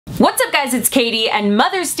What's up guys, it's Katie and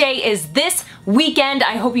Mother's Day is this weekend.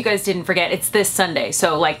 I hope you guys didn't forget, it's this Sunday.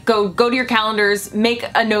 So like go to your calendars, make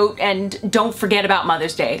a note, and don't forget about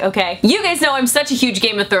Mother's Day, okay? You guys know I'm such a huge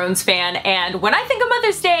Game of Thrones fan, and when I think of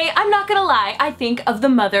Mother's Day, I'm not gonna lie, I think of the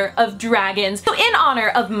mother of dragons. So in honor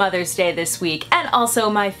of Mother's Day this week, and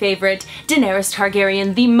also my favorite, Daenerys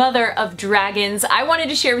Targaryen, the mother of dragons, I wanted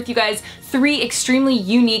to share with you guys 3 extremely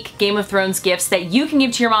unique Game of Thrones gifts that you can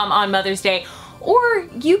give to your mom on Mother's Day, or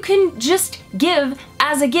you can just give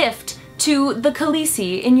as a gift to the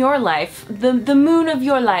Khaleesi in your life, the moon of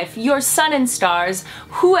your life, your sun and stars,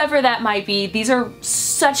 whoever that might be. These are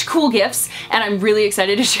such cool gifts, and I'm really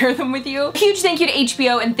excited to share them with you. Huge thank you to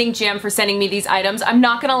HBO and ThinkJam for sending me these items. I'm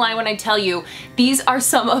not gonna lie when I tell you, these are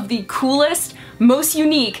some of the coolest, most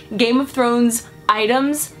unique Game of Thrones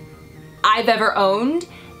items I've ever owned.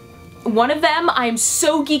 One of them I'm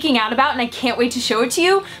so geeking out about and I can't wait to show it to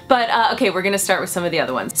you, but okay, we're gonna start with some of the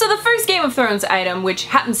other ones. So the first Game of Thrones item, which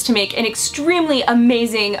happens to make an extremely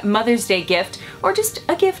amazing Mother's Day gift, or just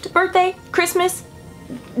a gift, birthday, Christmas,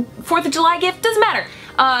 4th of July gift, doesn't matter,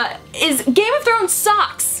 is Game of Thrones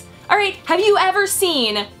socks. Alright, have you ever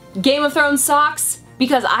seen Game of Thrones socks?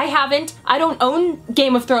 Because I haven't. I don't own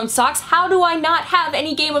Game of Thrones socks. How do I not have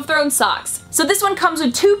any Game of Thrones socks? So this one comes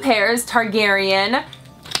with 2 pairs, Targaryen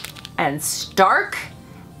and Stark,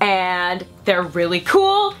 and they're really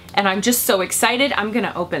cool, and I'm just so excited. I'm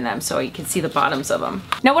gonna open them so you can see the bottoms of them.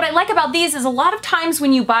 Now what I like about these is a lot of times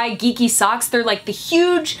when you buy geeky socks, they're like the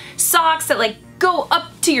huge socks that like go up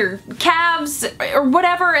to your calves or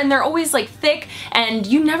whatever, and they're always like thick, and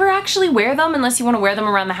you never actually wear them unless you want to wear them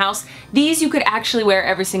around the house. These you could actually wear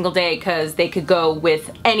every single day because they could go with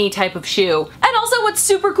any type of shoe. And also what's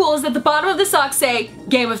super cool is that the bottom of the socks say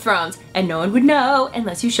Game of Thrones, and no one would know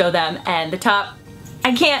unless you show them, and the top,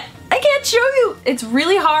 I can't show you. It's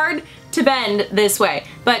really hard to bend this way.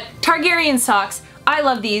 But Targaryen socks, I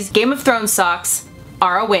love these. Game of Thrones socks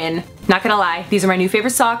are a win. Not gonna lie, these are my new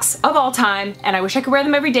favorite socks of all time, and I wish I could wear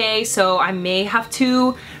them every day, so I may have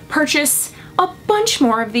to purchase a bunch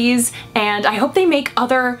more of these, and I hope they make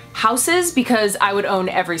other houses because I would own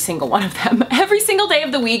every single one of them. Every single day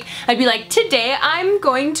of the week, I'd be like, today I'm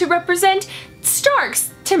going to represent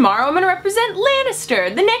Starks. Tomorrow I'm gonna represent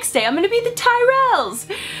Lannister. The next day I'm gonna be the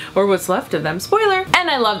Tyrells. Or what's left of them, spoiler. And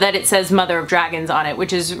I love that it says Mother of Dragons on it,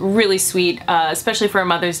 which is really sweet, especially for a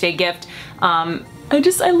Mother's Day gift.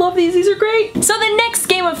 I love these are great. So the next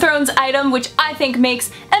Game of Thrones item, which I think makes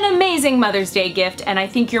an amazing Mother's Day gift, and I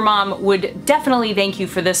think your mom would definitely thank you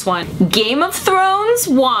for this one, Game of Thrones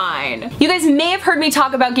wine. You guys may have heard me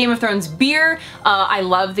talk about Game of Thrones beer. I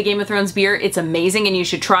love the Game of Thrones beer, it's amazing and you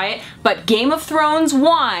should try it, but Game of Thrones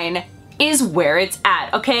wine is where it's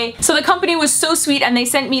at, okay? So the company was so sweet and they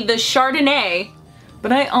sent me the Chardonnay,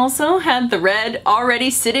 but I also had the red already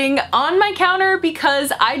sitting on my counter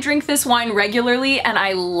because I drink this wine regularly and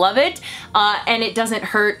I love it, and it doesn't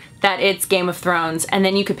hurt that it's Game of Thrones. And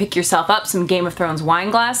then you could pick yourself up some Game of Thrones wine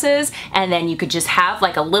glasses, and then you could just have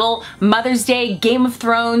like a little Mother's Day Game of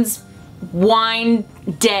Thrones wine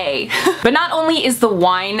day. But not only is the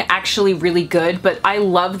wine actually really good, but I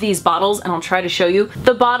love these bottles, and I'll try to show you.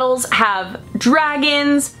 The bottles have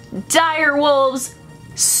dragons, dire wolves,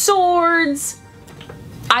 swords.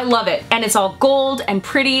 I love it, and it's all gold and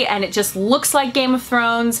pretty, and it just looks like Game of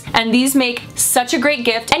Thrones, and these make such a great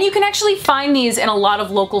gift. And you can actually find these in a lot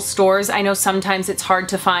of local stores. I know sometimes it's hard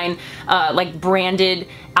to find like branded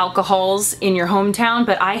alcohols in your hometown,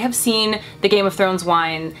 but I have seen the Game of Thrones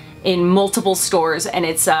wine in multiple stores, and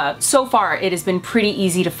it's so far it has been pretty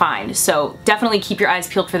easy to find. So definitely keep your eyes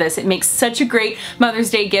peeled for this. It makes such a great Mother's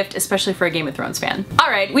Day gift, especially for a Game of Thrones fan.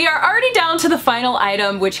 Alright, we are already down to the final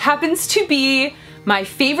item, which happens to be my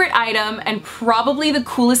favorite item and probably the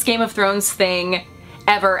coolest Game of Thrones thing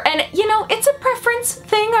ever. And you know, it's a preference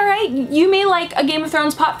thing, alright? You may like a Game of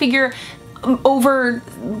Thrones pop figure over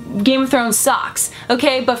Game of Thrones socks,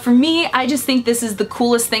 okay? But for me, I just think this is the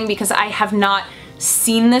coolest thing because I have not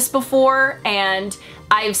seen this before, and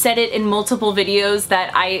I've said it in multiple videos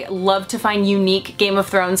that I love to find unique Game of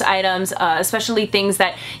Thrones items, especially things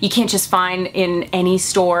that you can't just find in any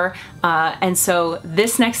store, and so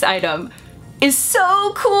this next item is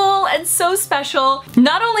so cool and so special.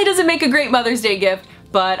 Not only does it make a great Mother's Day gift,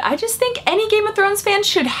 but I just think any Game of Thrones fan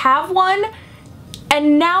should have one,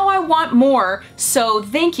 and now I want more, so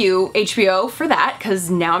thank you HBO for that,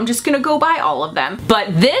 because now I'm just gonna go buy all of them.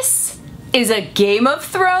 But this is a Game of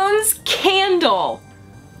Thrones candle.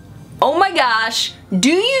 Oh my gosh, do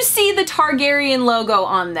you see the Targaryen logo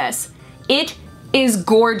on this? It is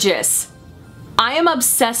gorgeous. I am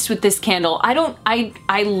obsessed with this candle.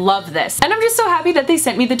 I love this. And I'm just so happy that they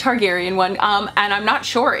sent me the Targaryen one. And I'm not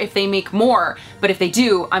sure if they make more, but if they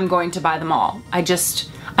do, I'm going to buy them all.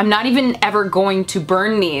 I'm not even ever going to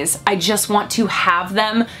burn these. I just want to have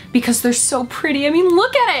them because they're so pretty. I mean,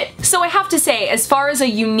 look at it. So I have to say, as far as a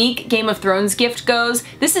unique Game of Thrones gift goes,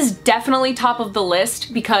 this is definitely top of the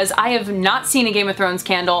list because I have not seen a Game of Thrones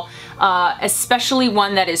candle, especially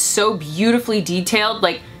one that is so beautifully detailed.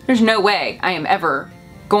 Like, there's no way I am ever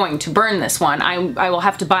going to burn this one. I will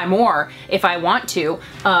have to buy more if I want to.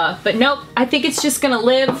 But nope, I think it's just gonna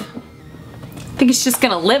live. I think it's just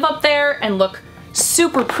gonna live up there and look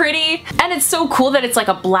super pretty. And it's so cool that it's like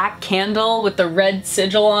a black candle with the red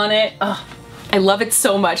sigil on it. Ugh, I love it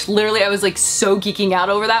so much. Literally, I was like so geeking out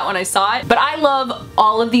over that when I saw it. But I love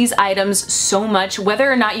all of these items so much.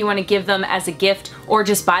 Whether or not you want to give them as a gift or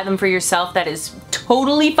just buy them for yourself, that is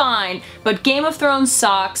totally fine. But Game of Thrones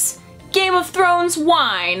socks, Game of Thrones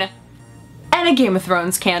wine, and a Game of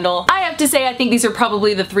Thrones candle. I have to say, I think these are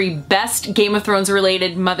probably the 3 best Game of Thrones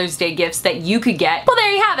related Mother's Day gifts that you could get. Well,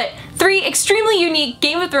 there you have it. 3 extremely unique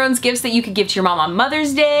Game of Thrones gifts that you could give to your mom on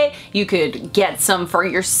Mother's Day. You could get some for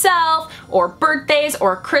yourself, or birthdays,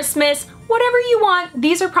 or Christmas. Whatever you want.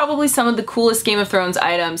 These are probably some of the coolest Game of Thrones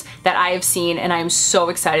items that I have seen, and I am so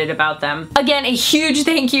excited about them. Again, a huge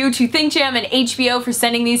thank you to ThinkJam and HBO for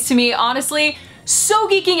sending these to me. Honestly, so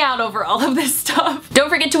geeking out over all of this stuff. Don't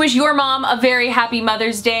forget to wish your mom a very happy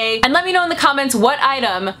Mother's Day, and let me know in the comments what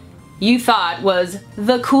item you thought was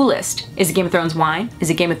the coolest. Is it Game of Thrones wine? Is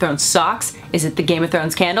it Game of Thrones socks? Is it the Game of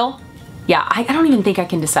Thrones candle? Yeah, I don't even think I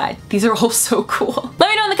can decide. These are all so cool. Let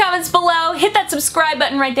me know in the comments below. Hit that subscribe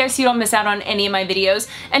button right there so you don't miss out on any of my videos.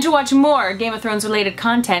 And to watch more Game of Thrones related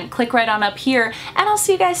content, click right on up here, and I'll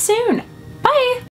see you guys soon.